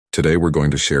Today we're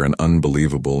going to share an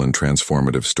unbelievable and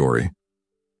transformative story.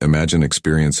 Imagine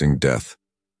experiencing death,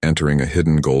 entering a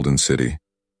hidden golden city,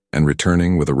 and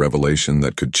returning with a revelation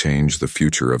that could change the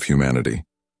future of humanity.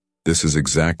 This is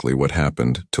exactly what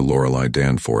happened to Lorelei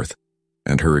Danforth,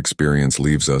 and her experience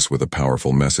leaves us with a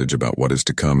powerful message about what is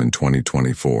to come in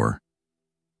 2024.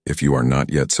 If you are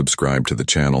not yet subscribed to the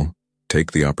channel,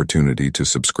 take the opportunity to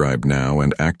subscribe now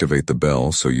and activate the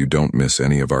bell so you don't miss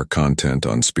any of our content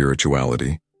on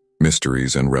spirituality,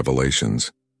 mysteries, and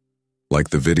revelations. Like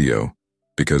the video,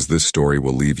 because this story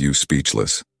will leave you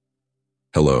speechless.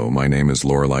 Hello, my name is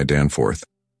Lorelei Danforth.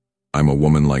 I'm a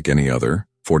woman like any other,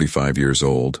 45 years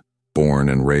old, born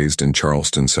and raised in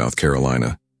Charleston, South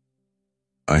Carolina.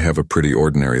 I have a pretty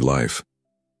ordinary life.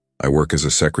 I work as a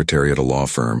secretary at a law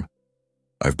firm.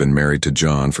 I've been married to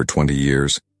John for 20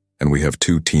 years, and we have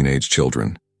 2 teenage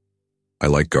children. I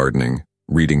like gardening,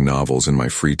 reading novels in my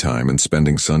free time, and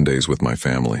spending Sundays with my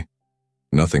family.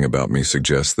 Nothing about me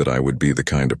suggests that I would be the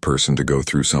kind of person to go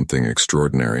through something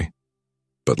extraordinary.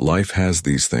 But life has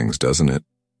these things, doesn't it?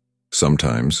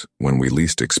 Sometimes, when we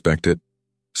least expect it,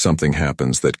 something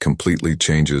happens that completely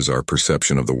changes our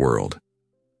perception of the world.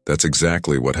 That's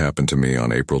exactly what happened to me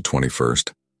on April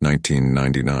 21st,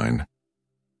 1999.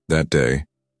 That day,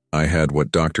 I had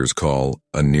what doctors call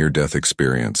a near-death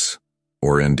experience,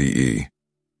 or NDE.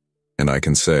 And I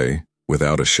can say,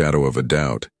 without a shadow of a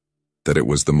doubt, that it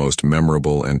was the most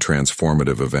memorable and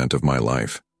transformative event of my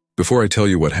life. Before I tell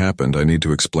you what happened, I need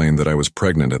to explain that I was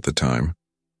pregnant at the time,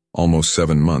 almost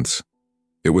 7 months.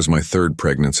 It was my 3rd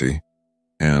pregnancy,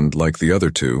 and like the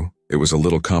other 2, it was a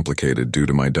little complicated due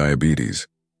to my diabetes.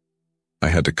 I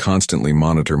had to constantly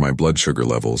monitor my blood sugar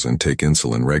levels and take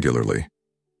insulin regularly.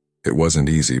 It wasn't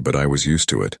easy, but I was used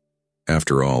to it.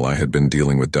 After all, I had been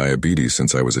dealing with diabetes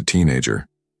since I was a teenager.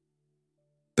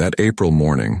 That April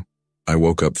morning, I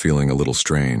woke up feeling a little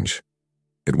strange.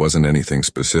 It wasn't anything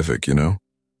specific,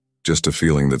 just a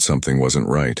feeling that something wasn't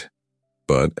right.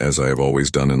 But, as I have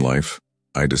always done in life,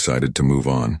 I decided to move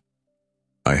on.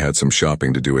 I had some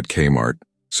shopping to do at Kmart,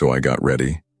 so I got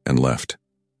ready and left.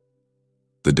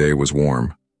 The day was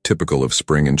warm, typical of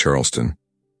spring in Charleston.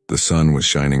 The sun was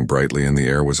shining brightly and the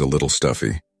air was a little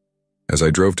stuffy. As I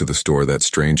drove to the store, that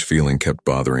strange feeling kept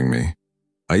bothering me.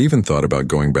 I even thought about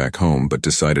going back home, but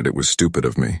decided it was stupid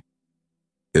of me.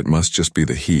 It must just be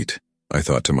the heat, I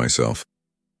thought to myself.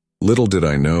 Little did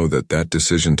I know that that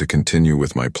decision to continue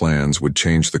with my plans would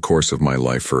change the course of my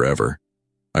life forever.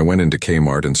 I went into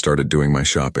Kmart and started doing my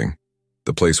shopping.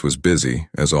 The place was busy,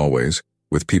 as always,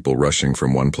 with people rushing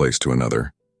from one place to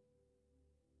another.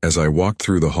 As I walked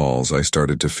through the halls, I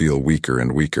started to feel weaker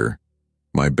and weaker.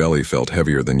 My belly felt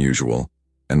heavier than usual,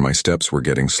 and my steps were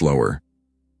getting slower.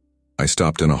 I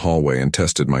stopped in a hallway and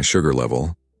tested my sugar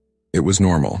level. It was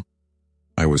normal.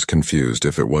 I was confused.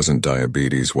 If it wasn't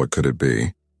diabetes, what could it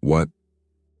be?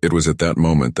 It was at that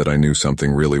moment that I knew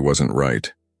something really wasn't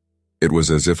right. It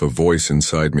was as if a voice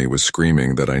inside me was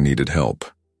screaming that I needed help.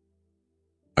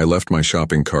 I left my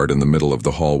shopping cart in the middle of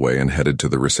the hallway and headed to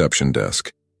the reception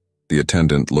desk. The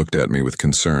attendant looked at me with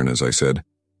concern as I said,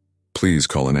 "Please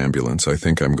call an ambulance. I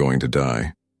think I'm going to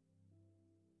die."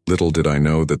 Little did I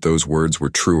know that those words were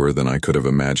truer than I could have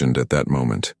imagined at that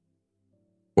moment.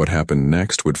 What happened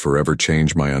next would forever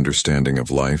change my understanding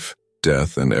of life,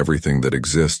 death, and everything that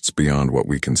exists beyond what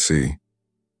we can see.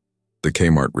 The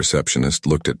Kmart receptionist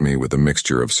looked at me with a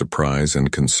mixture of surprise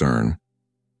and concern.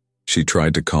 She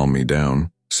tried to calm me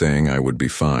down, saying I would be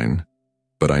fine,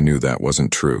 but I knew that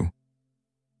wasn't true.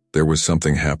 There was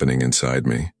something happening inside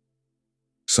me,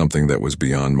 something that was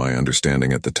beyond my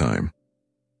understanding at the time.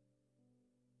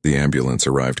 The ambulance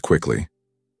arrived quickly.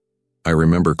 I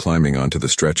remember climbing onto the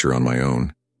stretcher on my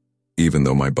own, even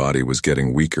though my body was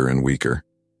getting weaker and weaker.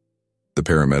 The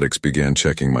paramedics began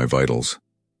checking my vitals,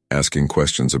 asking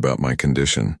questions about my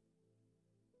condition.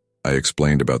 I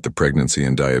explained about the pregnancy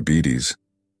and diabetes,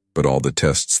 but all the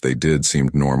tests they did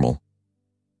seemed normal.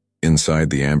 Inside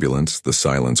the ambulance, the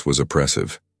silence was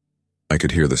oppressive. I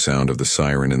could hear the sound of the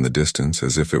siren in the distance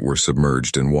as if it were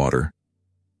submerged in water.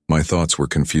 My thoughts were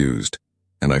confused,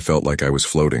 and I felt like I was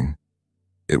floating.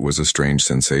 It was a strange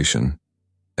sensation,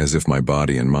 as if my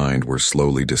body and mind were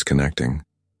slowly disconnecting.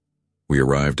 We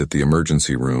arrived at the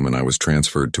emergency room and I was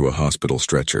transferred to a hospital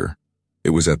stretcher.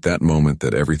 It was at that moment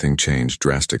that everything changed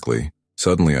drastically.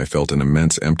 Suddenly I felt an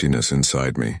immense emptiness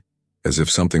inside me, as if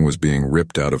something was being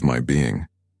ripped out of my being.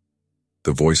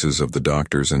 The voices of the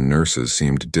doctors and nurses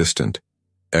seemed distant,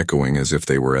 echoing as if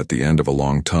they were at the end of a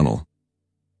long tunnel.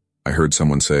 I heard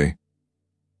someone say,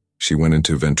 "She went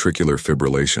into ventricular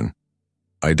fibrillation."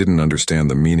 I didn't understand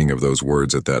the meaning of those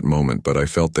words at that moment, but I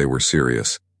felt they were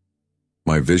serious.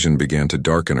 My vision began to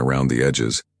darken around the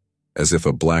edges, as if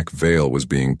a black veil was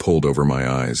being pulled over my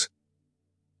eyes.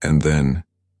 And then,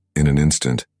 in an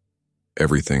instant,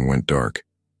 everything went dark.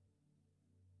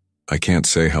 I can't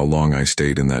say how long I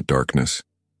stayed in that darkness.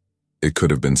 It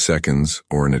could have been seconds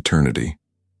or an eternity.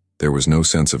 There was no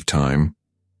sense of time.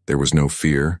 There was no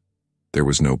fear. There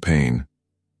was no pain.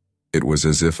 It was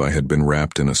as if I had been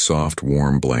wrapped in a soft,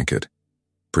 warm blanket,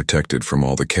 protected from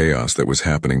all the chaos that was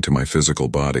happening to my physical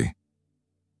body.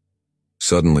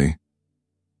 Suddenly,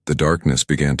 the darkness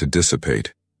began to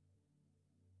dissipate.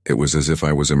 It was as if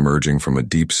I was emerging from a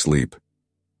deep sleep,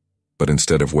 but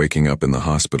instead of waking up in the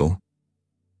hospital,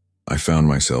 I found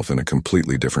myself in a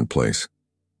completely different place.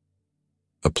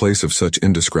 A place of such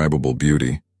indescribable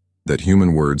beauty that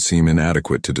human words seem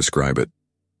inadequate to describe it.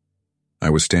 I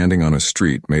was standing on a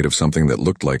street made of something that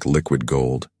looked like liquid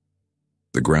gold.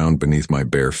 The ground beneath my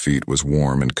bare feet was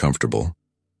warm and comfortable,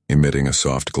 emitting a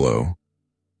soft glow.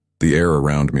 The air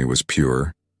around me was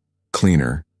pure,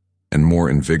 cleaner, and more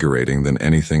invigorating than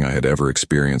anything I had ever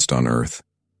experienced on Earth.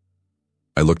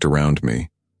 I looked around me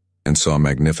and saw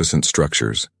magnificent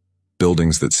structures,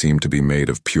 buildings that seemed to be made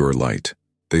of pure light.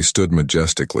 They stood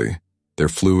majestically, their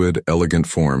fluid, elegant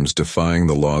forms defying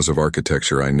the laws of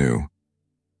architecture I knew.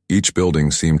 Each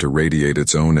building seemed to radiate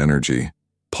its own energy,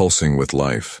 pulsing with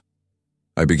life.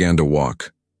 I began to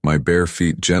walk, my bare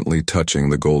feet gently touching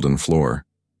the golden floor.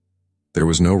 There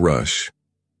was no rush.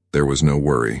 There was no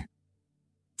worry.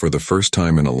 For the first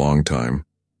time in a long time,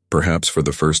 perhaps for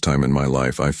the first time in my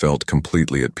life, I felt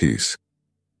completely at peace.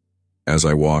 As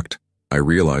I walked, I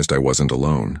realized I wasn't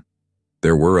alone.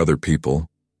 There were other people,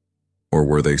 or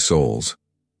were they souls,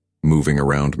 moving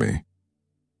around me.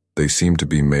 They seemed to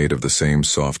be made of the same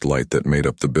soft light that made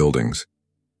up the buildings.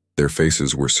 Their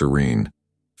faces were serene,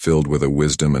 filled with a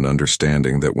wisdom and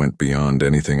understanding that went beyond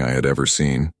anything I had ever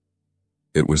seen.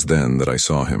 It was then that I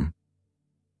saw him.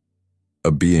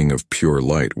 A being of pure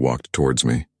light walked towards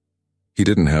me. He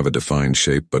didn't have a defined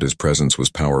shape, but his presence was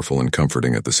powerful and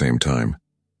comforting at the same time.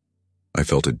 I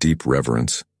felt a deep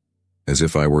reverence, as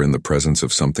if I were in the presence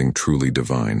of something truly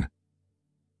divine.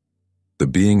 The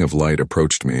being of light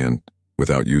approached me and,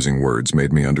 without using words,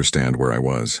 made me understand where I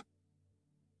was.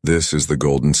 "This is the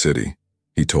Golden City,"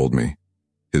 he told me,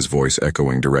 his voice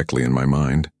echoing directly in my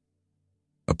mind.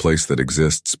 "A place that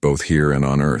exists both here and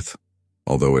on Earth,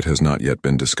 although it has not yet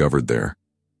been discovered there."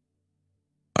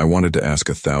 I wanted to ask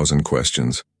 1,000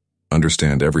 questions,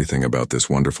 understand everything about this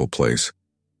wonderful place,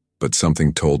 but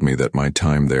something told me that my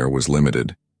time there was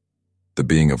limited. The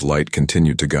being of light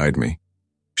continued to guide me,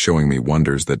 showing me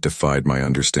wonders that defied my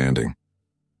understanding.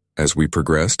 As we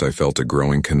progressed, I felt a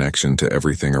growing connection to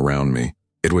everything around me.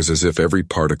 It was as if every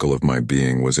particle of my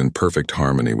being was in perfect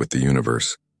harmony with the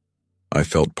universe. I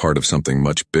felt part of something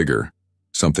much bigger,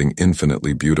 something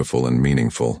infinitely beautiful and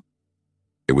meaningful.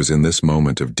 It was in this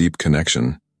moment of deep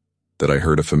connection that I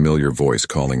heard a familiar voice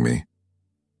calling me.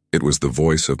 It was the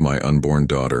voice of my unborn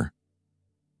daughter.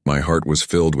 My heart was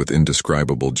filled with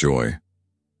indescribable joy.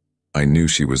 I knew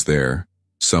she was there,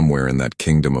 somewhere in that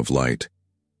kingdom of light,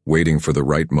 waiting for the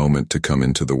right moment to come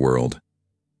into the world.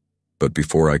 But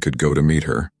before I could go to meet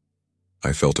her,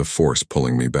 I felt a force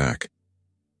pulling me back.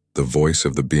 The voice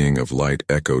of the being of light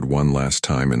echoed one last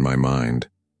time in my mind.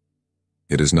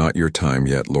 "It is not your time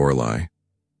yet, Lorelei.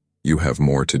 You have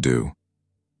more to do."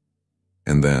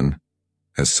 And then,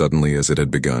 as suddenly as it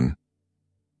had begun,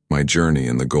 my journey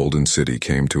in the Golden City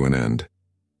came to an end.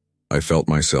 I felt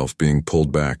myself being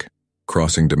pulled back,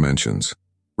 crossing dimensions,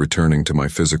 returning to my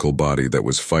physical body that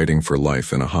was fighting for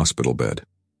life in a hospital bed.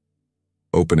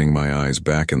 Opening my eyes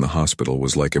back in the hospital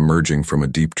was like emerging from a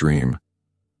deep dream.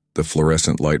 The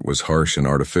fluorescent light was harsh and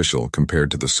artificial compared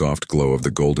to the soft glow of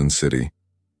the Golden City.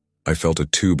 I felt a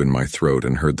tube in my throat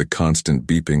and heard the constant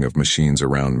beeping of machines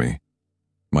around me.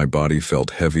 My body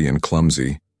felt heavy and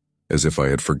clumsy, as if I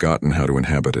had forgotten how to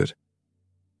inhabit it.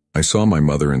 I saw my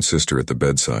mother and sister at the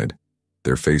bedside,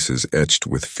 their faces etched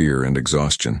with fear and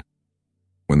exhaustion.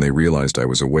 When they realized I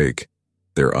was awake,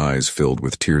 their eyes filled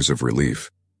with tears of relief.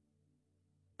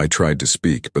 I tried to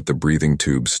speak, but the breathing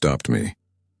tube stopped me.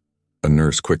 A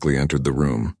nurse quickly entered the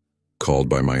room, called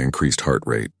by my increased heart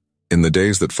rate. In the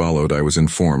days that followed, I was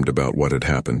informed about what had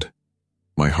happened.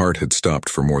 My heart had stopped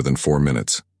for more than 4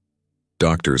 minutes.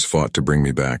 Doctors fought to bring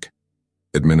me back,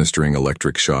 administering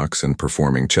electric shocks and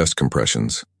performing chest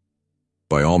compressions.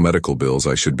 By all medical bills,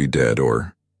 I should be dead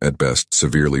or, at best,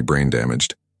 severely brain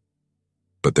damaged.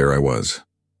 But there I was,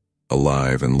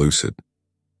 alive and lucid.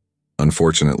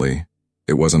 Unfortunately,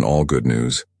 it wasn't all good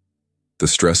news. The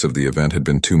stress of the event had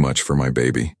been too much for my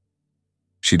baby.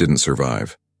 She didn't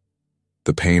survive.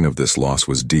 The pain of this loss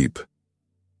was deep.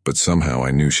 but somehow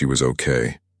I knew she was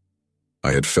okay.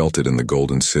 I had felt it in the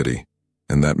Golden City,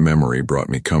 and that memory brought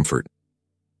me comfort.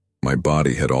 My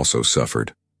body had also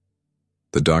suffered.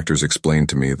 The doctors explained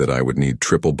to me that I would need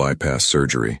triple bypass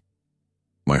surgery.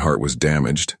 My heart was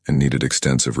damaged and needed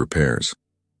extensive repairs.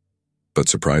 But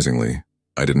surprisingly,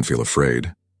 I didn't feel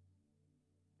afraid.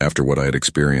 After what I had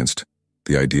experienced,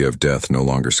 the idea of death no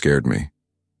longer scared me.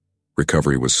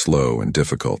 Recovery was slow and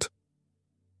difficult.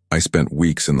 I spent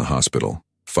weeks in the hospital,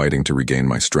 fighting to regain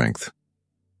my strength.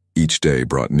 Each day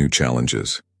brought new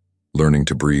challenges, learning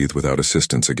to breathe without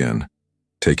assistance again,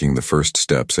 taking the first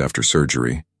steps after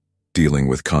surgery, dealing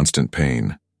with constant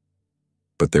pain.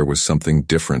 But there was something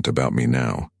different about me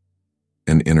now,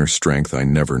 an inner strength I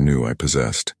never knew I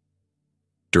possessed.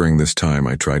 During this time,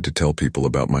 I tried to tell people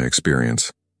about my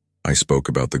experience. I spoke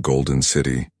about the Golden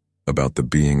City, about the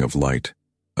being of light,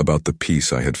 about the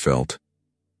peace I had felt.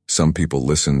 Some people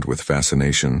listened with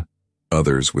fascination,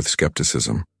 others with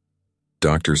skepticism.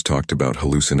 Doctors talked about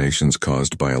hallucinations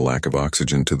caused by a lack of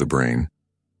oxygen to the brain.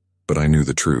 But I knew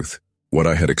the truth. What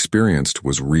I had experienced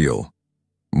was real,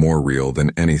 more real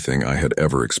than anything I had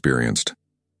ever experienced.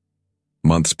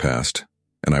 Months passed,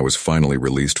 and I was finally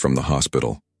released from the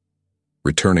hospital.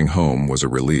 Returning home was a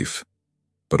relief,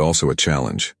 but also a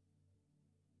challenge.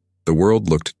 The world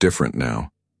looked different now.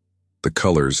 The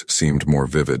colors seemed more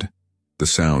vivid, the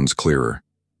sounds clearer.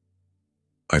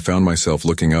 I found myself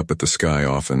looking up at the sky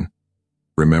often,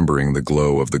 remembering the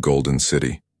glow of the Golden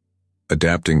City.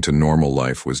 Adapting to normal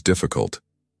life was difficult.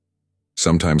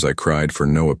 Sometimes I cried for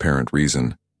no apparent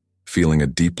reason, feeling a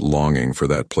deep longing for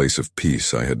that place of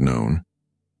peace I had known.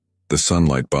 The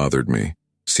sunlight bothered me,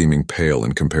 seeming pale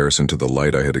in comparison to the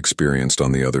light I had experienced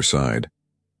on the other side.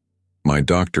 My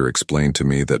doctor explained to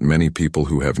me that many people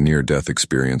who have near-death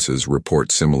experiences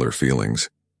report similar feelings.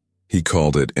 He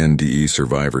called it NDE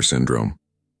survivor syndrome.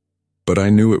 But I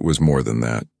knew it was more than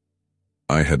that.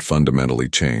 I had fundamentally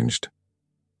changed.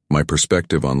 My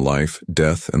perspective on life,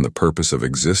 death, and the purpose of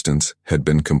existence had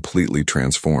been completely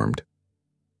transformed.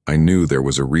 I knew there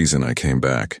was a reason I came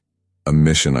back, a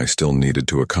mission I still needed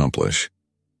to accomplish.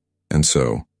 And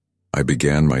so, I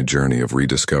began my journey of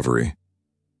rediscovery,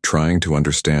 trying to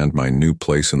understand my new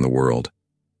place in the world,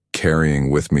 carrying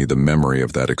with me the memory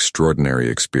of that extraordinary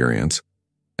experience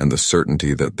and the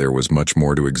certainty that there was much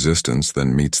more to existence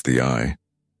than meets the eye.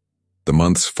 The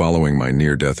months following my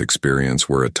near-death experience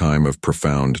were a time of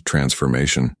profound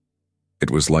transformation. It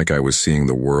was like I was seeing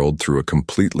the world through a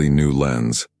completely new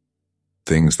lens.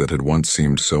 Things that had once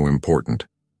seemed so important,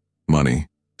 money,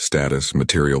 status,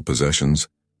 material possessions,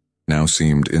 now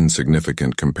seemed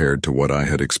insignificant compared to what I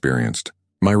had experienced.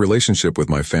 My relationship with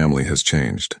my family has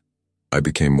changed. I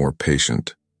became more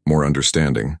patient, more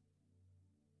understanding.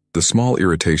 The small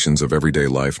irritations of everyday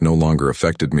life no longer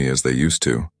affected me as they used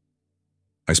to.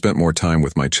 I spent more time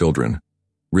with my children,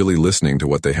 really listening to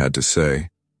what they had to say,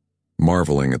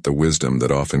 marveling at the wisdom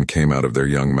that often came out of their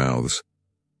young mouths.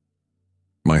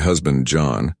 My husband,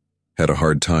 John, had a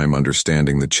hard time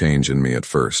understanding the change in me at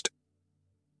first.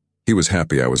 He was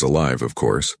happy I was alive, of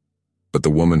course, but the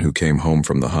woman who came home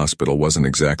from the hospital wasn't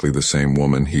exactly the same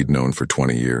woman he'd known for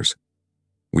 20 years.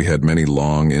 We had many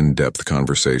long, in-depth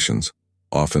conversations,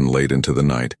 often late into the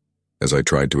night, as I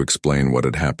tried to explain what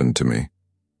had happened to me.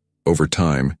 Over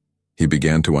time, he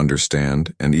began to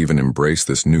understand and even embrace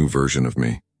this new version of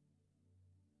me.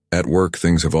 At work,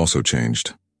 things have also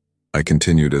changed. I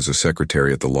continued as a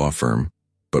secretary at the law firm,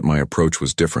 but my approach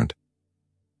was different.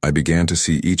 I began to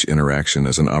see each interaction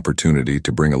as an opportunity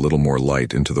to bring a little more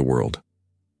light into the world.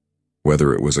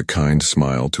 Whether it was a kind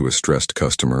smile to a stressed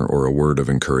customer or a word of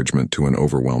encouragement to an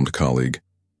overwhelmed colleague,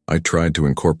 I tried to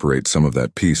incorporate some of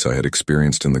that peace I had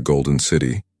experienced in the Golden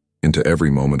City into every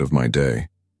moment of my day.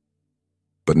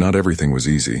 But not everything was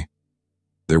easy.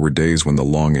 There were days when the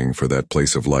longing for that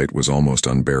place of light was almost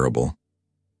unbearable.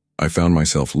 I found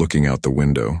myself looking out the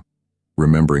window,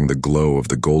 remembering the glow of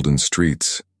the golden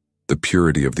streets, the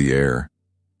purity of the air,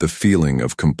 the feeling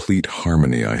of complete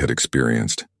harmony I had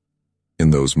experienced. In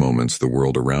those moments, the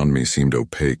world around me seemed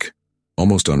opaque,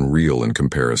 almost unreal in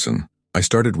comparison. I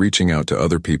started reaching out to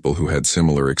other people who had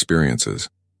similar experiences.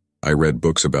 I read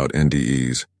books about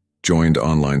NDEs, joined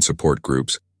online support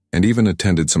groups, and even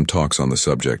attended some talks on the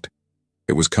subject.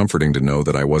 It was comforting to know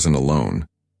that I wasn't alone,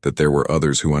 that there were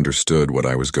others who understood what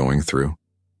I was going through.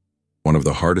 One of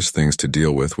the hardest things to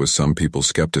deal with was some people's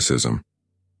skepticism.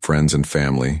 Friends and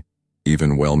family,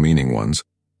 even well-meaning ones,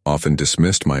 often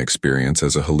dismissed my experience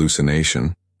as a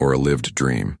hallucination or a lived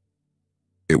dream.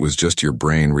 It was just your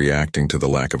brain reacting to the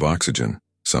lack of oxygen,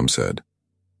 some said.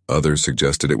 Others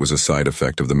suggested it was a side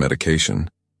effect of the medication.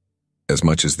 As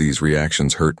much as these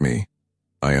reactions hurt me,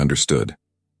 I understood.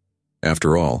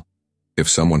 After all, if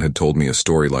someone had told me a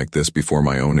story like this before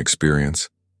my own experience,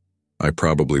 I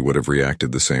probably would have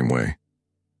reacted the same way.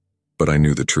 But I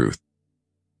knew the truth.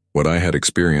 What I had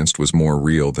experienced was more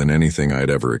real than anything I had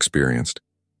ever experienced.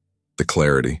 The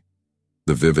clarity,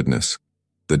 the vividness,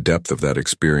 the depth of that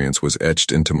experience was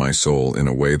etched into my soul in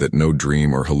a way that no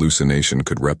dream or hallucination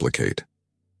could replicate.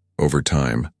 Over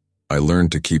time, I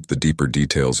learned to keep the deeper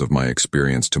details of my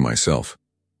experience to myself,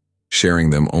 sharing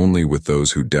them only with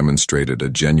those who demonstrated a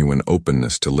genuine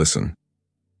openness to listen.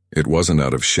 It wasn't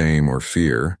out of shame or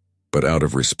fear, but out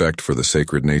of respect for the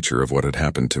sacred nature of what had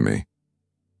happened to me.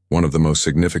 One of the most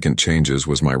significant changes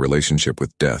was my relationship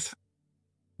with death.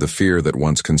 The fear that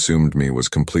once consumed me was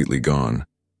completely gone.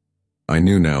 I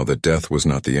knew now that death was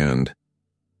not the end,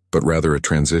 but rather a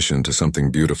transition to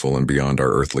something beautiful and beyond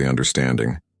our earthly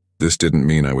understanding. This didn't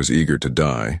mean I was eager to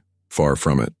die, far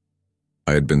from it.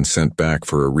 I had been sent back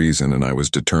for a reason, and I was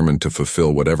determined to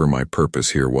fulfill whatever my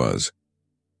purpose here was.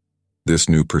 This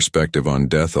new perspective on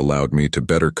death allowed me to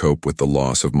better cope with the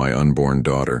loss of my unborn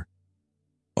daughter.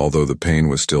 Although the pain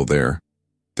was still there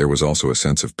was also a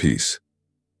sense of peace.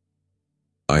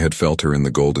 I had felt her in the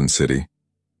Golden City,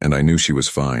 and I knew she was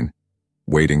fine,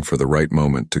 waiting for the right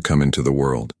moment to come into the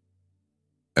world.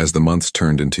 As the months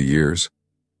turned into years,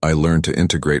 I learned to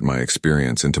integrate my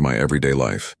experience into my everyday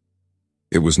life.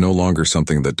 It was no longer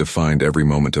something that defined every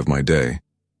moment of my day,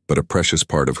 but a precious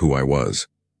part of who I was,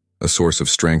 a source of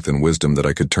strength and wisdom that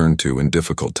I could turn to in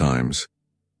difficult times.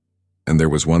 And there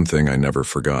was one thing I never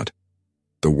forgot: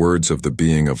 the words of the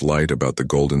being of light about the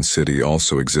Golden City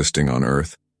also existing on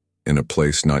Earth, in a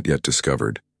place not yet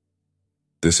discovered.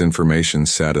 This information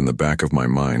sat in the back of my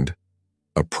mind,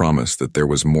 a promise that there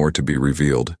was more to be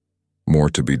revealed, more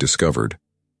to be discovered.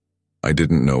 I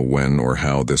didn't know when or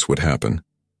how this would happen,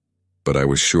 but I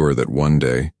was sure that one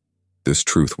day, this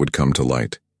truth would come to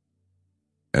light.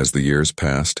 As the years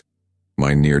passed,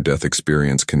 my near-death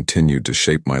experience continued to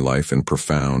shape my life in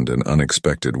profound and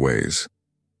unexpected ways.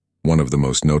 One of the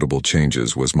most notable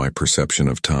changes was my perception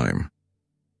of time.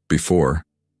 Before,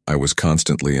 I was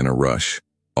constantly in a rush,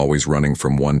 always running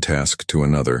from one task to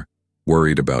another,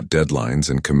 worried about deadlines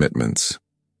and commitments.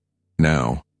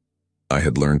 Now, I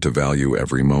had learned to value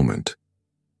every moment.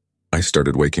 I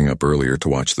started waking up earlier to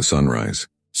watch the sunrise.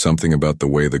 Something about the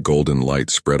way the golden light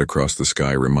spread across the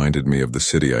sky reminded me of the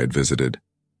city I had visited.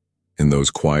 In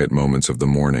those quiet moments of the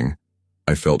morning,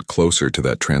 I felt closer to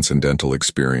that transcendental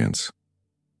experience.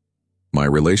 My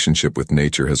relationship with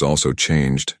nature has also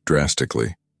changed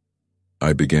drastically.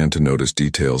 I began to notice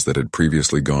details that had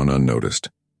previously gone unnoticed: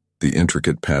 the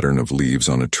intricate pattern of leaves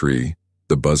on a tree,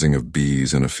 the buzzing of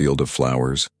bees in a field of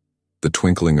flowers, the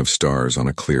twinkling of stars on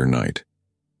a clear night.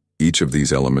 Each of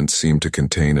these elements seemed to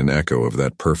contain an echo of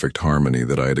that perfect harmony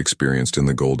that I had experienced in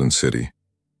the Golden City.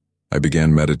 I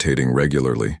began meditating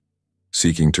regularly,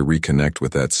 seeking to reconnect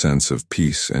with that sense of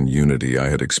peace and unity I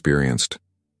had experienced.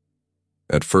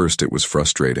 At first, it was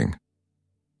frustrating.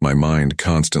 My mind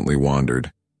constantly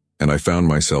wandered, and I found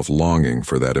myself longing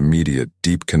for that immediate,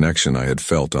 deep connection I had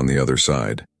felt on the other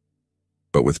side.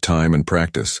 But with time and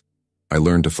practice, I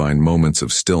learned to find moments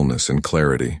of stillness and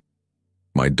clarity.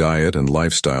 My diet and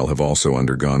lifestyle have also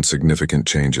undergone significant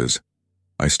changes.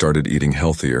 I started eating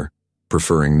healthier,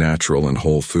 preferring natural and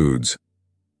whole foods.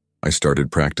 I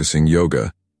started practicing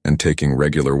yoga and taking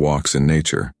regular walks in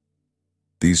nature.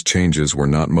 These changes were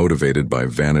not motivated by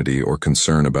vanity or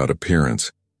concern about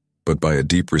appearance, but by a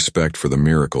deep respect for the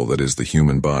miracle that is the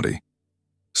human body,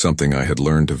 something I had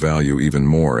learned to value even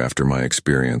more after my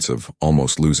experience of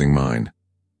almost losing mine.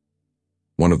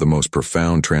 One of the most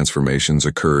profound transformations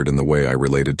occurred in the way I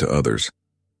related to others.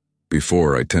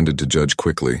 Before, I tended to judge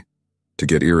quickly, to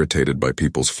get irritated by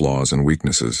people's flaws and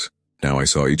weaknesses. Now I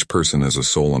saw each person as a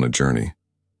soul on a journey,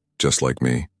 just like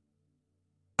me.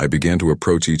 I began to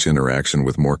approach each interaction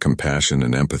with more compassion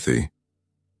and empathy.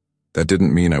 That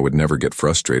didn't mean I would never get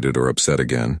frustrated or upset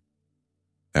again.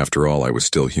 After all, I was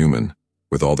still human,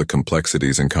 with all the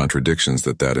complexities and contradictions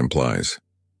that implies.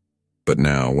 But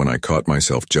now, when I caught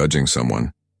myself judging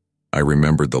someone, I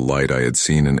remembered the light I had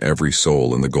seen in every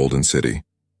soul in the Golden City.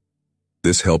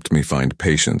 This helped me find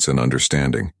patience and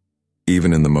understanding,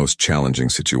 even in the most challenging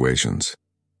situations.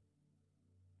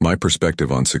 My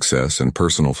perspective on success and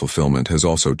personal fulfillment has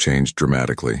also changed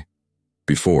dramatically.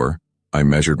 Before, I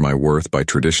measured my worth by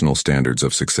traditional standards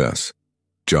of success: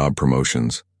 job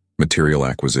promotions, material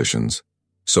acquisitions,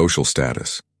 social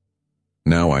status.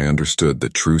 Now I understood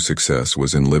that true success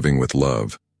was in living with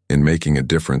love, in making a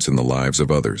difference in the lives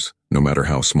of others, no matter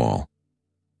how small.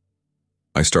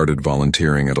 I started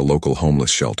volunteering at a local homeless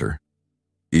shelter.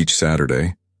 Each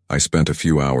Saturday, I spent a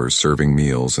few hours serving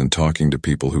meals and talking to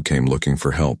people who came looking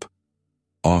for help.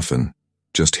 Often,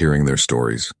 just hearing their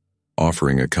stories,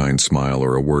 offering a kind smile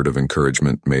or a word of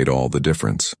encouragement made all the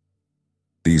difference.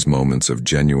 These moments of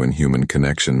genuine human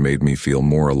connection made me feel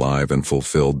more alive and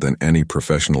fulfilled than any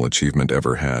professional achievement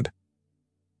ever had.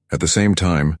 At the same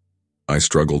time, I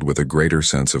struggled with a greater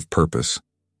sense of purpose.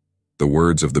 The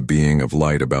words of the being of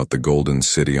light about the golden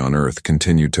city on earth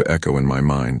continued to echo in my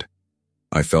mind.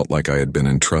 I felt like I had been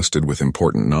entrusted with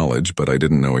important knowledge, but I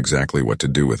didn't know exactly what to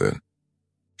do with it.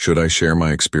 Should I share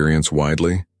my experience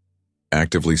widely,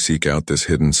 actively seek out this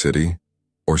hidden city,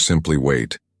 or simply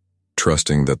wait,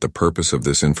 trusting that the purpose of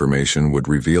this information would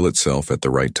reveal itself at the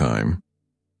right time?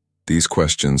 These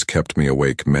questions kept me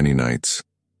awake many nights.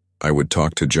 I would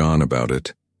talk to John about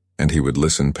it, and he would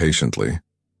listen patiently,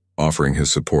 offering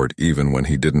his support even when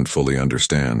he didn't fully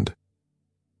understand.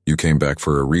 "You came back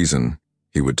for a reason,"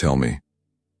 he would tell me.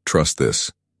 "Trust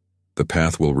this. The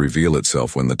path will reveal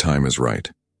itself when the time is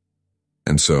right."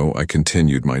 And so I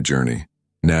continued my journey,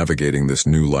 navigating this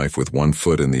new life with one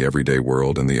foot in the everyday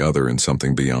world and the other in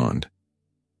something beyond.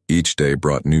 Each day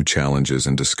brought new challenges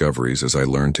and discoveries as I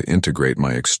learned to integrate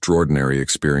my extraordinary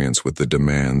experience with the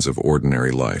demands of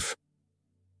ordinary life.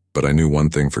 But I knew one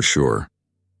thing for sure.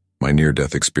 My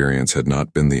near-death experience had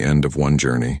not been the end of one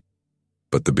journey,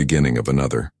 but the beginning of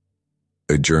another.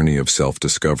 A journey of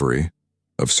self-discovery,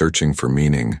 of searching for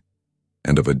meaning,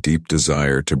 and of a deep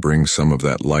desire to bring some of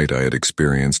that light I had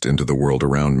experienced into the world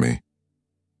around me.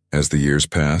 As the years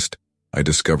passed, I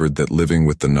discovered that living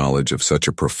with the knowledge of such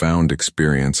a profound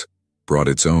experience brought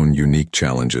its own unique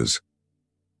challenges.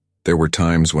 There were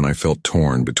times when I felt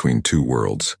torn between two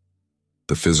worlds: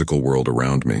 the physical world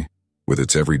around me, with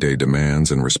its everyday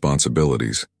demands and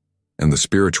responsibilities, and the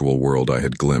spiritual world I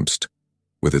had glimpsed,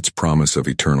 with its promise of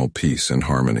eternal peace and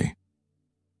harmony.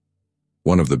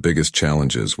 One of the biggest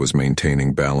challenges was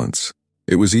maintaining balance.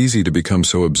 It was easy to become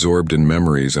so absorbed in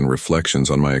memories and reflections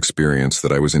on my experience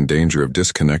that I was in danger of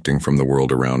disconnecting from the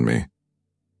world around me.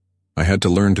 I had to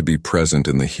learn to be present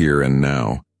in the here and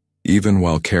now, even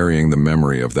while carrying the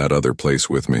memory of that other place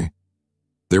with me.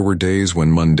 There were days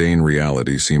when mundane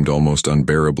reality seemed almost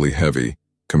unbearably heavy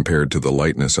compared to the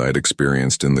lightness I had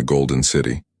experienced in the Golden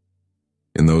City.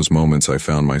 In those moments I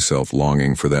found myself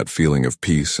longing for that feeling of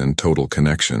peace and total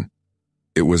connection.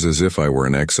 It was as if I were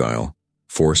an exile,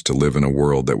 forced to live in a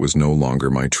world that was no longer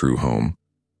my true home.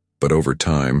 But over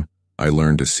time, I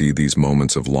learned to see these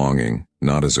moments of longing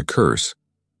not as a curse,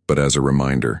 but as a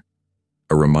reminder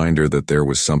that there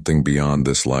was something beyond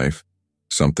this life,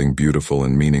 something beautiful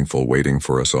and meaningful waiting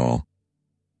for us all.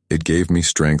 It gave me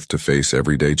strength to face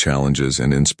everyday challenges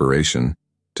and inspiration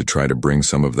to try to bring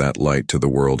some of that light to the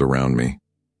world around me.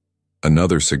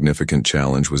 Another significant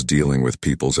challenge was dealing with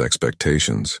people's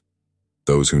expectations.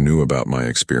 Those who knew about my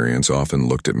experience often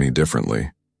looked at me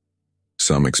differently.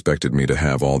 Some expected me to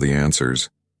have all the answers,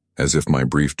 as if my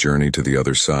brief journey to the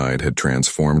other side had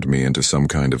transformed me into some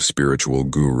kind of spiritual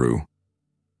guru.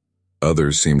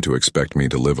 Others seemed to expect me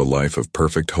to live a life of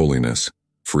perfect holiness,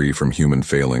 free from human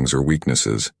failings or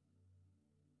weaknesses.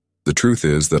 The truth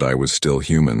is that I was still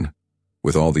human,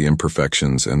 with all the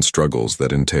imperfections and struggles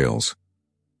that entails.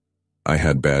 I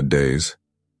had bad days.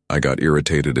 I got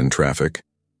irritated in traffic.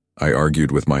 I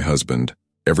argued with my husband.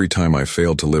 Every time I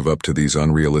failed to live up to these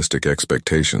unrealistic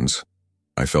expectations,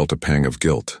 I felt a pang of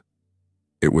guilt.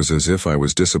 It was as if I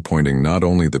was disappointing not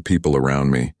only the people around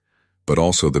me, but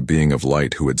also the being of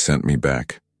light who had sent me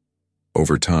back.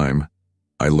 Over time,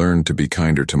 I learned to be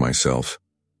kinder to myself.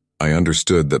 I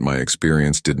understood that my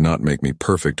experience did not make me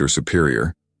perfect or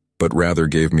superior, but rather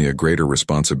gave me a greater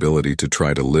responsibility to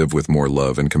try to live with more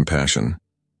love and compassion.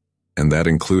 And that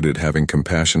included having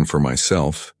compassion for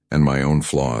myself and my own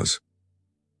flaws.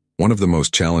 One of the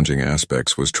most challenging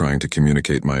aspects was trying to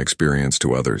communicate my experience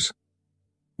to others.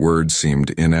 Words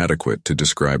seemed inadequate to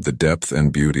describe the depth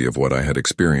and beauty of what I had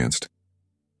experienced.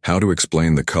 How to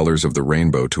explain the colors of the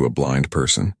rainbow to a blind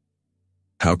person?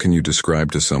 How can you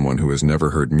describe to someone who has never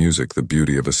heard music the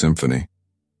beauty of a symphony?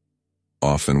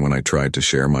 Often when I tried to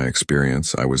share my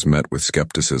experience, I was met with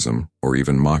skepticism or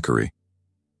even mockery.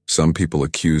 Some people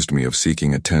accused me of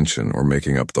seeking attention or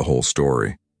making up the whole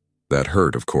story. That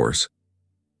hurt, of course.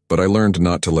 But I learned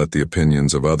not to let the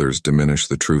opinions of others diminish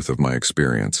the truth of my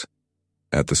experience.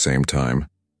 At the same time,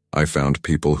 I found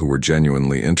people who were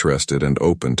genuinely interested and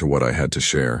open to what I had to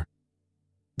share.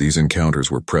 These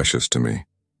encounters were precious to me.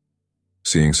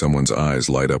 Seeing someone's eyes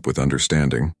light up with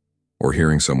understanding, or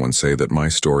hearing someone say that my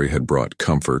story had brought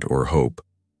comfort or hope,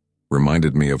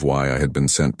 reminded me of why I had been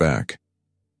sent back.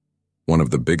 One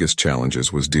of the biggest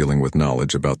challenges was dealing with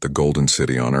knowledge about the Golden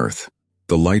City on Earth.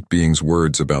 The light being's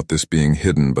words about this being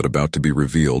hidden but about to be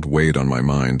revealed weighed on my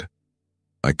mind.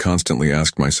 I constantly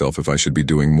asked myself if I should be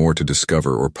doing more to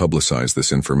discover or publicize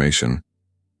this information.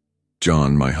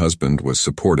 John, my husband, was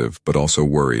supportive but also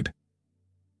worried.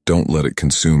 "Don't let it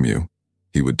consume you,"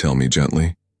 he would tell me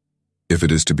gently. "If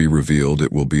it is to be revealed,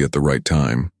 it will be at the right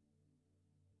time."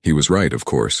 He was right, of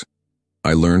course.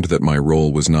 I learned that my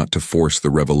role was not to force the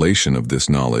revelation of this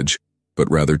knowledge, but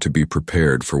rather to be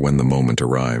prepared for when the moment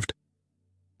arrived.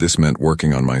 This meant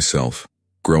working on myself,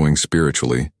 growing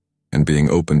spiritually, and being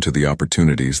open to the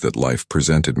opportunities that life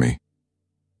presented me.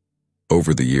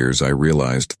 Over the years, I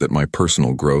realized that my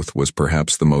personal growth was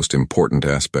perhaps the most important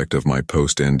aspect of my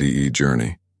post-NDE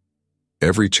journey.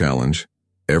 Every challenge,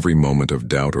 every moment of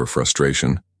doubt or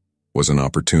frustration, was an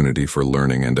opportunity for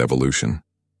learning and evolution.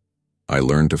 I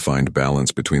learned to find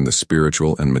balance between the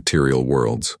spiritual and material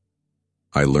worlds.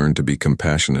 I learned to be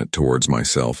compassionate towards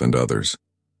myself and others.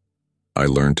 I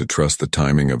learned to trust the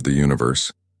timing of the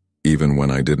universe, even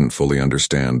when I didn't fully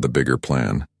understand the bigger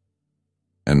plan.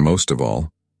 And most of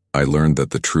all, I learned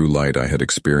that the true light I had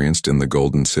experienced in the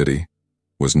Golden City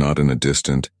was not in a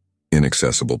distant,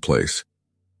 inaccessible place.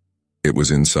 It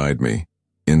was inside me,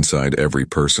 inside every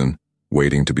person,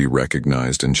 waiting to be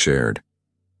recognized and shared.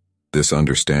 This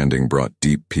understanding brought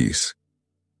deep peace.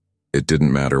 It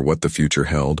didn't matter what the future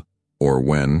held, or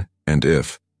when, and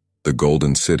if, the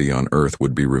Golden City on Earth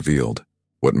would be revealed.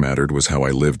 What mattered was how I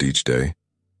lived each day,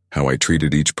 how I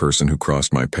treated each person who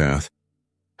crossed my path,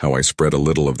 how I spread a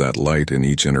little of that light in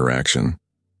each interaction.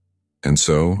 And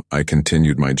so, I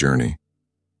continued my journey,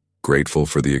 grateful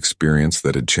for the experience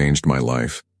that had changed my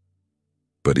life,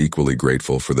 but equally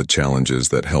grateful for the challenges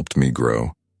that helped me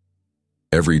grow.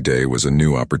 Every day was a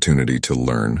new opportunity to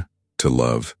learn, to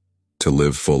love, to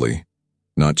live fully,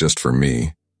 not just for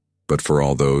me, but for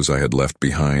all those I had left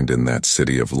behind in that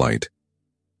city of light,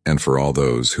 and for all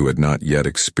those who had not yet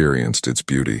experienced its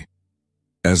beauty.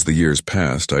 As the years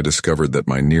passed, I discovered that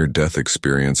my near-death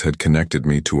experience had connected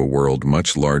me to a world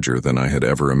much larger than I had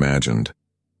ever imagined.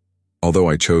 Although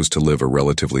I chose to live a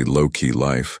relatively low-key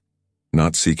life,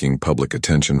 not seeking public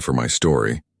attention for my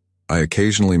story, I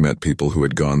occasionally met people who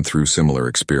had gone through similar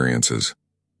experiences.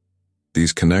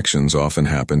 These connections often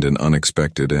happened in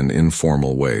unexpected and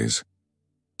informal ways.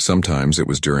 Sometimes it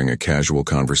was during a casual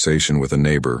conversation with a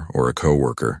neighbor or a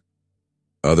coworker.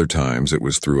 Other times it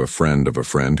was through a friend of a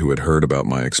friend who had heard about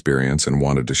my experience and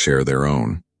wanted to share their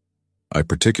own. I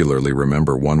particularly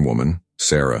remember one woman,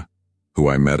 Sarah, who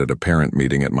I met at a parent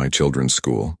meeting at my children's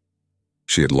school.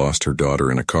 She had lost her daughter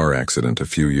in a car accident a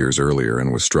few years earlier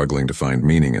and was struggling to find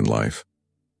meaning in life.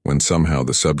 When somehow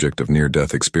the subject of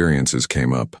near-death experiences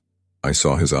came up, I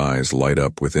saw his eyes light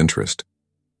up with interest.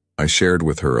 I shared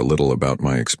with her a little about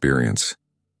my experience,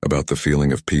 about the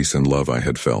feeling of peace and love I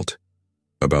had felt,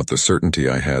 about the certainty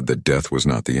I had that death was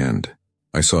not the end.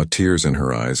 I saw tears in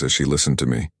her eyes as she listened to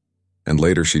me, and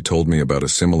later she told me about a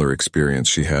similar experience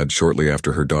she had shortly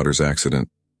after her daughter's accident,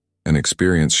 an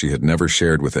experience she had never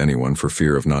shared with anyone for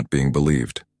fear of not being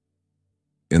believed.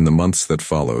 In the months that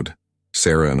followed,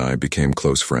 Sarah and I became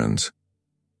close friends.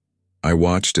 I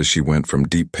watched as she went from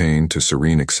deep pain to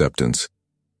serene acceptance,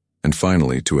 and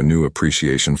finally to a new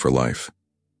appreciation for life.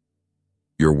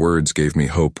 "Your words gave me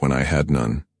hope when I had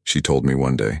none," she told me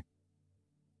one day.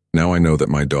 "Now I know that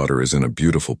my daughter is in a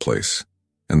beautiful place,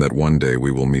 and that one day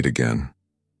we will meet again."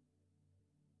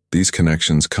 These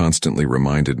connections constantly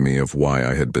reminded me of why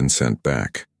I had been sent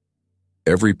back.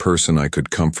 Every person I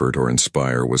could comfort or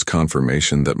inspire was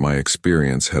confirmation that my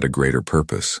experience had a greater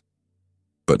purpose.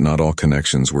 But not all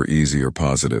connections were easy or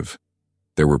positive.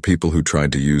 There were people who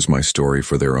tried to use my story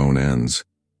for their own ends,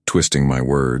 twisting my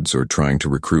words or trying to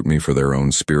recruit me for their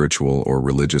own spiritual or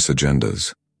religious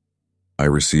agendas. I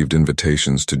received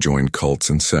invitations to join cults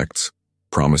and sects,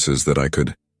 promises that I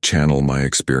could channel my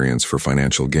experience for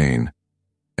financial gain,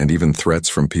 and even threats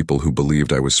from people who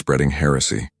believed I was spreading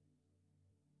heresy.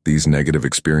 These negative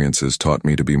experiences taught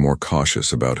me to be more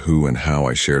cautious about who and how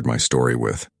I shared my story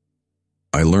with.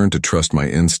 I learned to trust my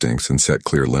instincts and set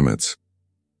clear limits.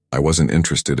 I wasn't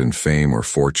interested in fame or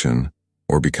fortune,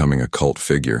 or becoming a cult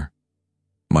figure.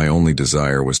 My only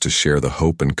desire was to share the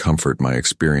hope and comfort my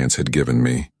experience had given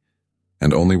me,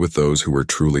 and only with those who were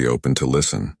truly open to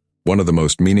listen. One of the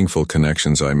most meaningful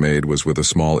connections I made was with a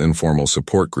small informal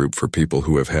support group for people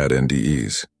who have had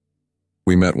NDEs.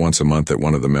 We met once a month at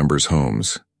one of the members'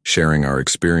 homes, sharing our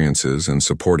experiences and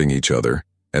supporting each other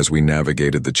as we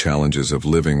navigated the challenges of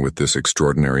living with this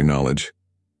extraordinary knowledge.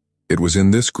 It was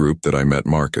in this group that I met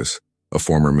Marcus, a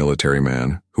former military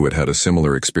man who had had a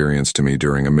similar experience to me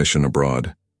during a mission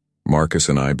abroad. Marcus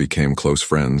and I became close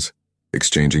friends,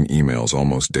 exchanging emails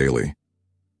almost daily.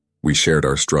 We shared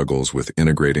our struggles with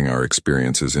integrating our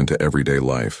experiences into everyday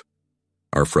life,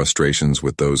 our frustrations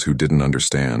with those who didn't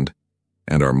understand,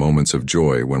 and our moments of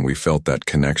joy when we felt that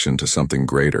connection to something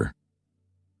greater.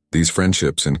 These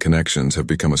friendships and connections have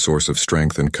become a source of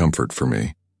strength and comfort for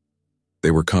me.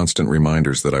 They were constant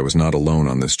reminders that I was not alone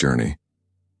on this journey,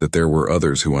 that there were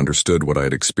others who understood what I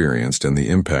had experienced and the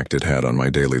impact it had on my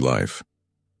daily life.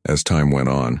 As time went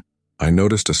on, I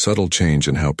noticed a subtle change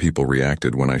in how people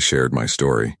reacted when I shared my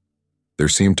story. There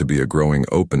seemed to be a growing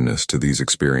openness to these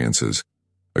experiences,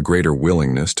 a greater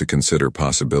willingness to consider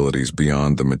possibilities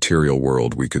beyond the material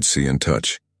world we could see and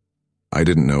touch. I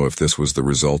didn't know if this was the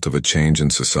result of a change in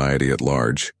society at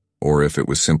large, or if it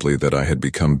was simply that I had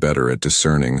become better at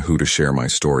discerning who to share my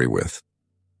story with.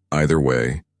 Either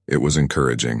way, it was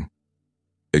encouraging.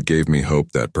 It gave me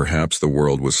hope that perhaps the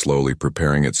world was slowly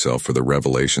preparing itself for the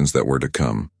revelations that were to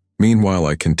come. Meanwhile,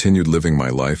 I continued living my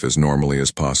life as normally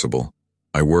as possible.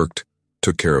 I worked,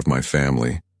 took care of my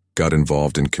family, got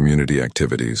involved in community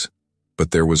activities,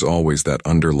 but there was always that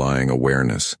underlying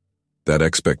awareness, that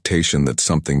expectation that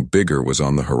something bigger was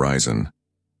on the horizon.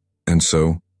 And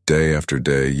so, day after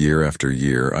day, year after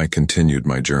year, I continued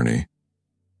my journey,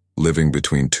 living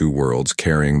between two worlds,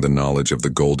 carrying the knowledge of the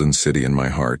Golden City in my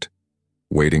heart,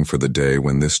 waiting for the day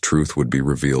when this truth would be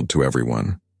revealed to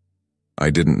everyone. I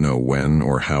didn't know when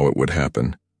or how it would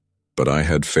happen, but I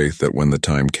had faith that when the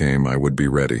time came, I would be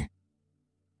ready.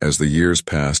 As the years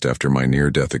passed after my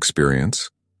near-death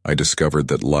experience, I discovered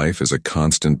that life is a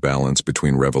constant balance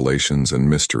between revelations and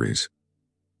mysteries.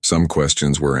 Some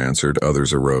questions were answered,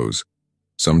 others arose.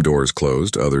 Some doors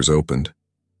closed, others opened.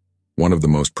 One of the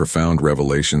most profound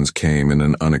revelations came in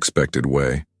an unexpected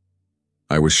way.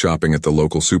 I was shopping at the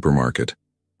local supermarket,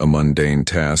 a mundane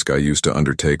task I used to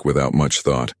undertake without much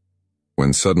thought,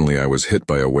 when suddenly I was hit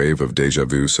by a wave of déjà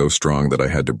vu so strong that I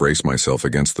had to brace myself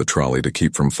against the trolley to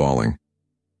keep from falling.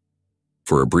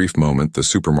 For a brief moment, the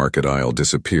supermarket aisle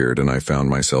disappeared and I found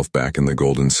myself back in the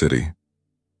Golden City.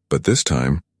 But this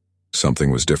time,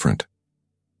 something was different.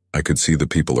 I could see the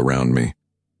people around me,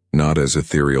 not as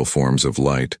ethereal forms of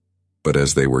light, but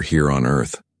as they were here on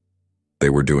Earth. They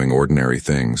were doing ordinary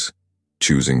things,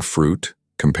 choosing fruit,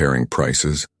 comparing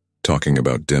prices, talking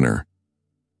about dinner.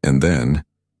 And then,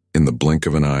 in the blink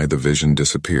of an eye, the vision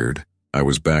disappeared. I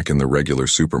was back in the regular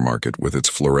supermarket with its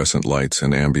fluorescent lights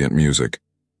and ambient music.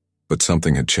 But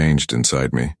something had changed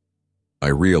inside me. I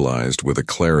realized with a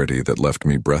clarity that left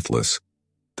me breathless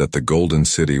that the Golden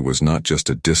City was not just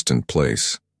a distant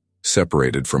place,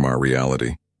 separated from our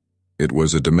reality. It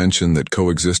was a dimension that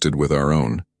coexisted with our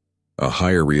own, a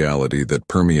higher reality that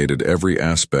permeated every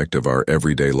aspect of our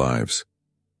everyday lives.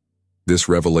 This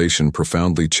revelation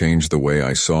profoundly changed the way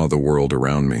I saw the world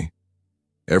around me.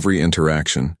 Every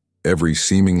interaction, every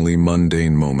seemingly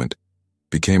mundane moment,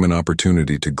 became an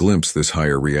opportunity to glimpse this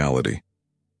higher reality.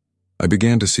 I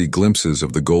began to see glimpses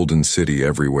of the Golden City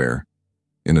everywhere,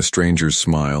 in a stranger's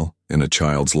smile, in a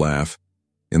child's laugh,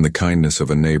 in the kindness of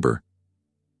a neighbor.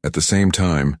 At the same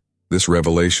time, this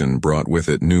revelation brought with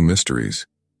it new mysteries.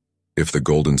 If the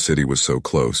Golden City was so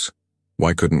close,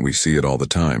 why couldn't we see it all the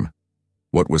time?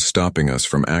 What was stopping us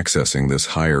from accessing this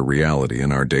higher reality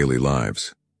in our daily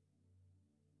lives?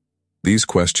 These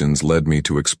questions led me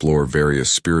to explore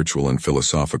various spiritual and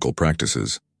philosophical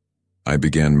practices. I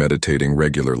began meditating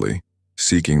regularly,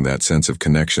 seeking that sense of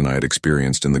connection I had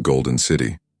experienced in the Golden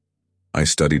City. I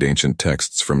studied ancient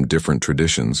texts from different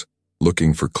traditions,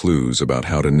 looking for clues about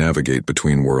how to navigate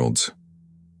between worlds.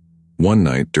 One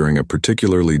night, during a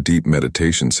particularly deep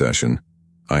meditation session,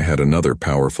 I had another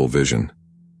powerful vision.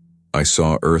 I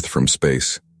saw Earth from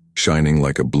space, shining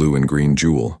like a blue and green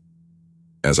jewel.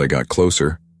 As I got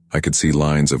closer, I could see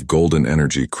lines of golden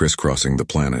energy crisscrossing the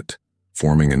planet,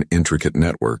 forming an intricate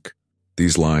network.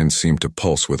 These lines seemed to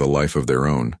pulse with a life of their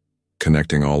own,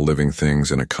 connecting all living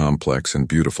things in a complex and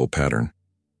beautiful pattern.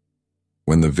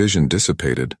 When the vision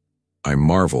dissipated, I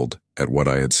marveled at what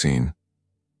I had seen.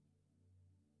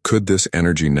 Could this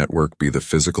energy network be the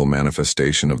physical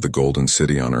manifestation of the Golden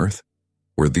City on Earth?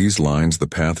 Were these lines the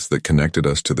paths that connected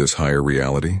us to this higher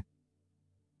reality?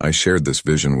 I shared this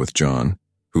vision with John,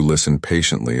 who listened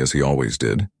patiently as he always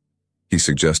did. He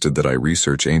suggested that I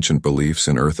research ancient beliefs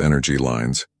in Earth energy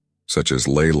lines, such as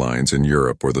ley lines in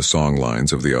Europe or the song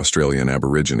lines of the Australian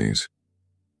Aborigines.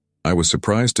 I was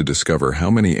surprised to discover how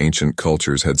many ancient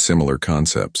cultures had similar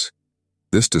concepts.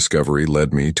 This discovery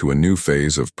led me to a new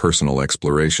phase of personal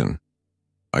exploration.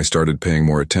 I started paying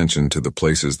more attention to the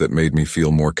places that made me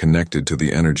feel more connected to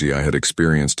the energy I had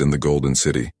experienced in the Golden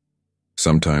City.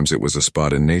 Sometimes it was a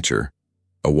spot in nature,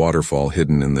 a waterfall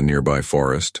hidden in the nearby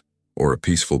forest, or a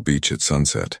peaceful beach at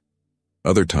sunset.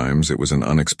 Other times it was an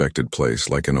unexpected place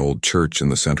like an old church in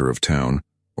the center of town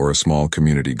or a small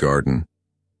community garden.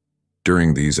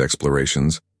 During these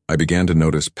explorations, I began to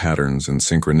notice patterns and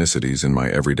synchronicities in my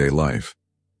everyday life.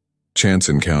 Chance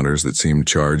encounters that seemed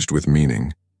charged with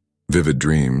meaning, vivid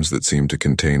dreams that seemed to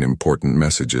contain important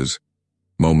messages,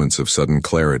 moments of sudden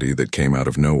clarity that came out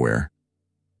of nowhere.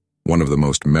 One of the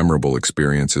most memorable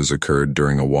experiences occurred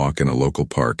during a walk in a local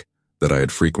park that I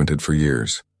had frequented for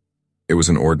years. It was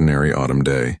an ordinary autumn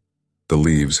day, the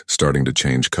leaves starting to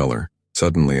change color.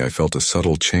 Suddenly, I felt a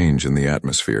subtle change in the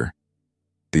atmosphere.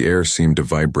 The air seemed to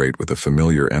vibrate with a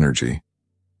familiar energy.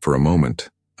 For a moment,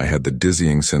 I had the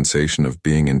dizzying sensation of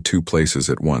being in two places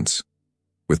at once,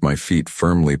 with my feet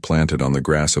firmly planted on the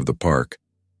grass of the park,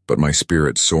 but my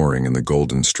spirit soaring in the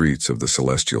golden streets of the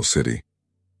celestial city.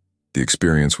 The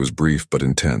experience was brief but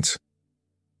intense.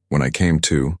 When I came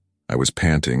to, I was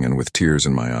panting and with tears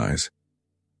in my eyes.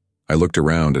 I looked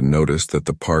around and noticed that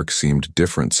the park seemed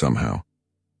different somehow.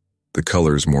 The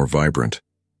colors more vibrant,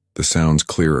 the sounds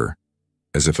clearer,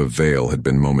 as if a veil had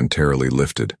been momentarily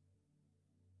lifted.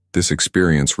 This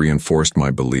experience reinforced my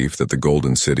belief that the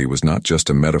Golden City was not just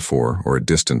a metaphor or a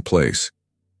distant place,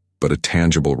 but a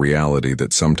tangible reality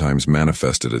that sometimes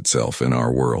manifested itself in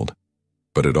our world.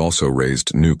 But it also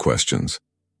raised new questions.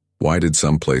 Why did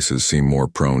some places seem more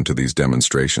prone to these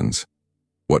demonstrations?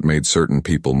 What made certain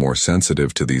people more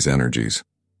sensitive to these energies?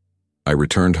 I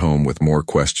returned home with more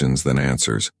questions than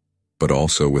answers, but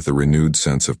also with a renewed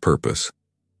sense of purpose.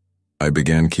 I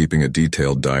began keeping a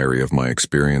detailed diary of my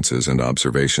experiences and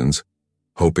observations,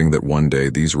 hoping that one day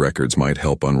these records might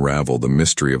help unravel the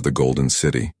mystery of the Golden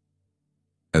City.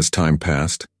 As time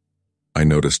passed, I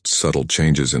noticed subtle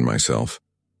changes in myself.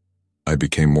 I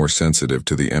became more sensitive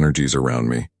to the energies around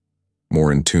me,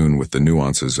 more in tune with the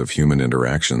nuances of human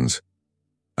interactions.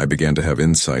 I began to have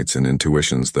insights and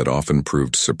intuitions that often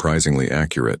proved surprisingly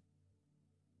accurate.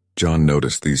 John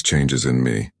noticed these changes in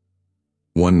me.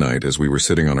 One night, as we were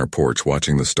sitting on our porch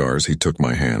watching the stars, he took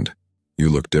my hand. "You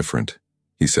look different,"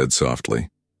 he said softly.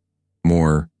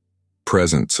 "More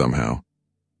present somehow,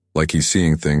 like he's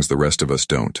seeing things the rest of us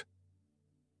don't."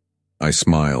 I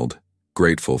smiled,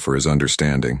 grateful for his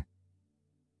understanding.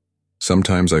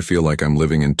 "Sometimes I feel like I'm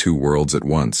living in two worlds at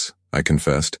once," I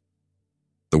confessed.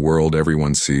 "The world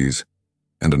everyone sees,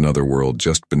 and another world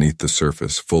just beneath the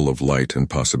surface, full of light and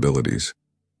possibilities."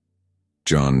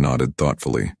 John nodded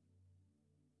thoughtfully.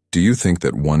 "Do you think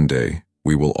that one day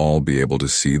we will all be able to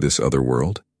see this other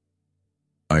world?"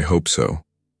 "I hope so,"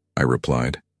 I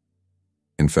replied.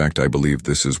 "In fact, I believe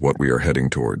this is what we are heading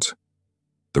towards.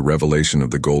 The revelation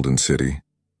of the Golden City.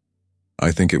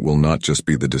 I think it will not just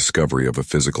be the discovery of a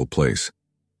physical place.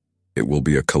 It will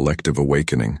be a collective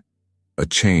awakening, a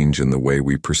change in the way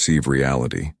we perceive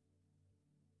reality."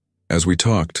 As we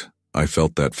talked, I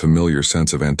felt that familiar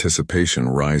sense of anticipation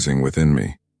rising within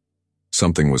me.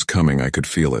 Something was coming, I could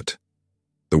feel it.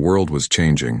 The world was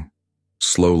changing,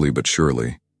 slowly but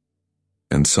surely.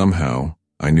 And somehow,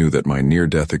 I knew that my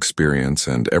near-death experience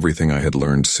and everything I had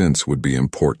learned since would be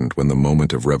important when the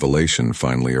moment of revelation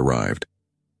finally arrived.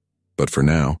 But for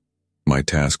now, my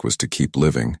task was to keep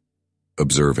living,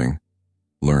 observing,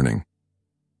 learning.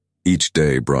 Each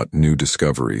day brought new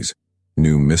discoveries,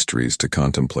 new mysteries to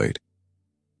contemplate.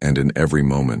 And in every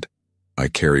moment, I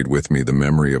carried with me the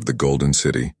memory of the Golden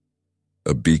City,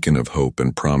 a beacon of hope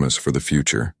and promise for the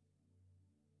future.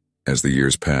 As the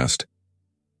years passed,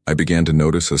 I began to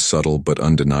notice a subtle but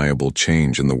undeniable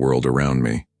change in the world around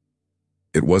me.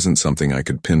 It wasn't something I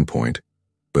could pinpoint,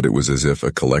 but it was as if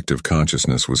a collective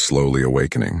consciousness was slowly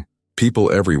awakening.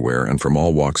 People everywhere and from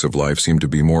all walks of life seemed to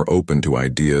be more open to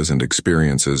ideas and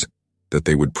experiences that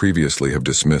they would previously have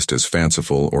dismissed as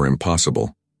fanciful or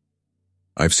impossible.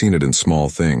 I've seen it in small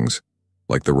things,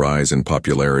 like the rise in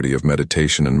popularity of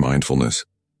meditation and mindfulness,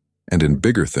 and in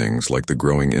bigger things like the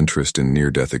growing interest in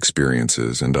near-death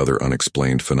experiences and other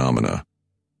unexplained phenomena.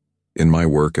 In my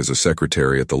work as a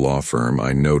secretary at the law firm,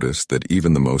 I noticed that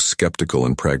even the most skeptical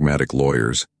and pragmatic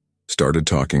lawyers started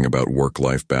talking about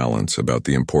work-life balance, about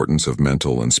the importance of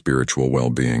mental and spiritual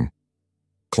well-being.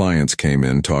 Clients came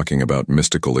in talking about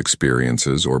mystical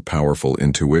experiences or powerful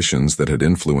intuitions that had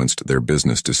influenced their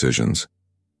business decisions.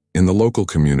 In the local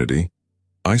community,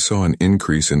 I saw an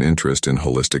increase in interest in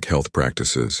holistic health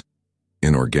practices,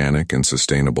 in organic and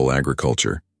sustainable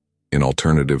agriculture, in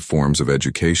alternative forms of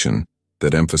education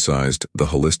that emphasized the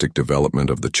holistic development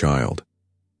of the child.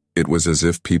 It was as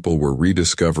if people were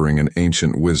rediscovering an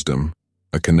ancient wisdom,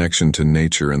 a connection to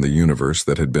nature and the universe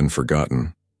that had been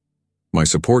forgotten. My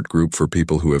support group for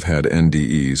people who have had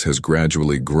NDEs has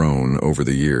gradually grown over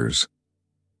the years.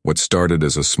 What started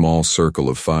as a small circle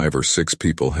of 5 or 6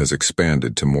 people has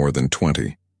expanded to more than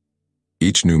 20.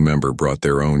 Each new member brought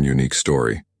their own unique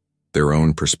story, their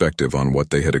own perspective on what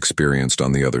they had experienced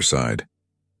on the other side.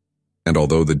 And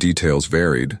although the details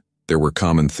varied, there were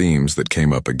common themes that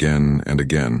came up again and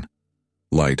again.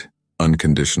 Light,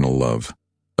 unconditional love,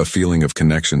 a feeling of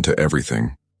connection to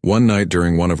everything. One night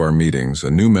during one of our meetings, a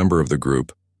new member of the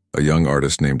group, a young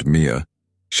artist named Mia,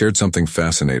 shared something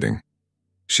fascinating.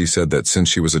 She said that since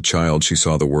she was a child, she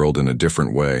saw the world in a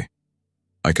different way.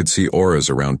 I could see auras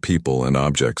around people and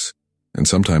objects, and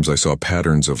sometimes I saw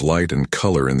patterns of light and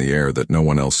color in the air that no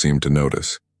one else seemed to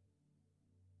notice.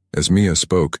 As Mia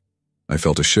spoke, I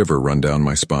felt a shiver run down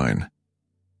my spine.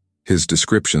 His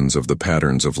descriptions of the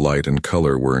patterns of light and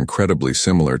color were incredibly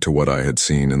similar to what I had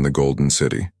seen in the Golden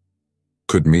City.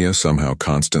 Could Mia somehow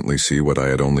constantly see what I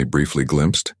had only briefly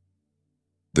glimpsed?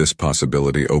 This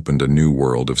possibility opened a new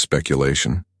world of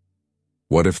speculation.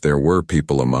 What if there were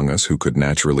people among us who could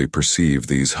naturally perceive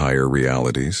these higher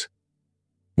realities?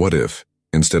 What if,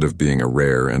 instead of being a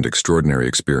rare and extraordinary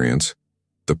experience,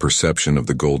 the perception of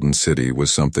the Golden City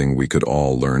was something we could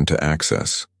all learn to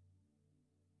access?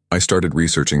 I started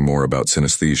researching more about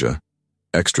synesthesia,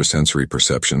 extrasensory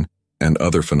perception, and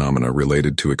other phenomena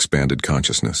related to expanded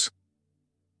consciousness.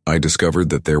 I discovered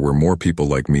that there were more people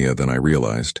like Mia than I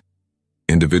realized.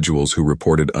 Individuals who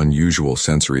reported unusual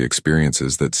sensory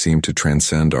experiences that seemed to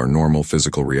transcend our normal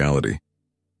physical reality.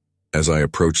 As I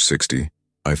approached 60,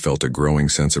 I felt a growing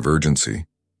sense of urgency.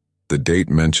 The date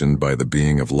mentioned by the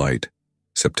being of light,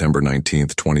 September 19,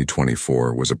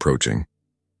 2024, was approaching.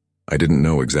 I didn't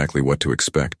know exactly what to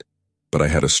expect, but I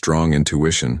had a strong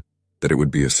intuition that it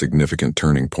would be a significant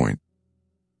turning point.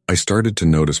 I started to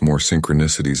notice more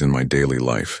synchronicities in my daily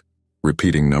life.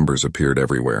 Repeating numbers appeared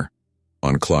everywhere.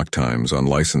 On clock times, on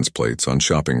license plates, on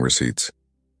shopping receipts.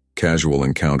 Casual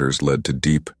encounters led to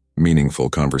deep, meaningful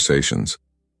conversations.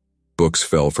 Books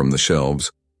fell from the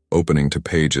shelves, opening to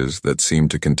pages that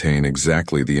seemed to contain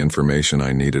exactly the information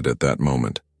I needed at that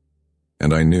moment.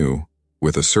 And I knew,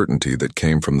 with a certainty that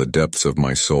came from the depths of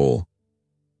my soul,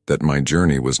 that my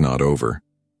journey was not over.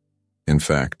 In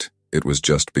fact, it was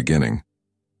just beginning.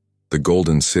 The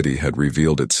Golden City had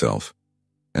revealed itself,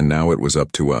 and now it was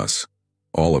up to us,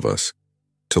 all of us,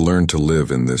 to learn to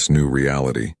live in this new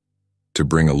reality, to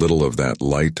bring a little of that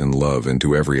light and love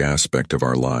into every aspect of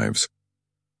our lives.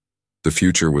 The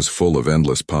future was full of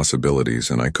endless possibilities,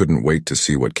 and I couldn't wait to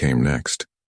see what came next.